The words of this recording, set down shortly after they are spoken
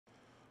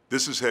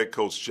This is head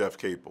coach Jeff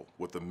Capel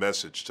with a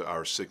message to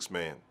our sixth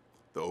man,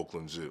 the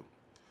Oakland Zoo.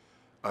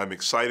 I'm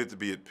excited to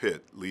be at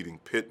Pitt, leading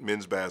Pitt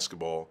men's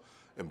basketball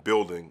and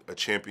building a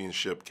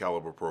championship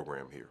caliber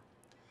program here.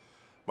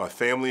 My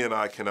family and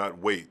I cannot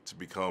wait to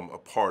become a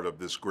part of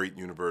this great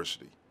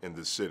university in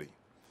this city.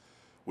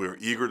 We are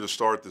eager to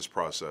start this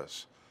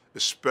process,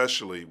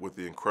 especially with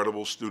the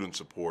incredible student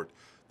support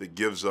that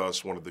gives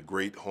us one of the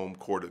great home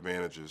court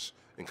advantages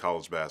in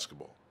college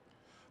basketball.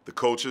 The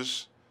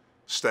coaches,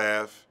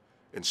 staff,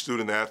 and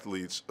student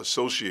athletes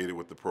associated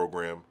with the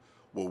program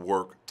will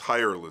work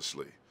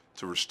tirelessly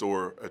to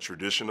restore a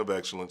tradition of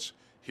excellence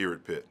here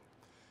at Pitt.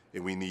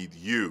 And we need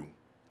you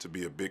to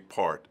be a big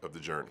part of the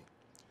journey.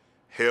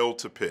 Hail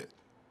to Pitt.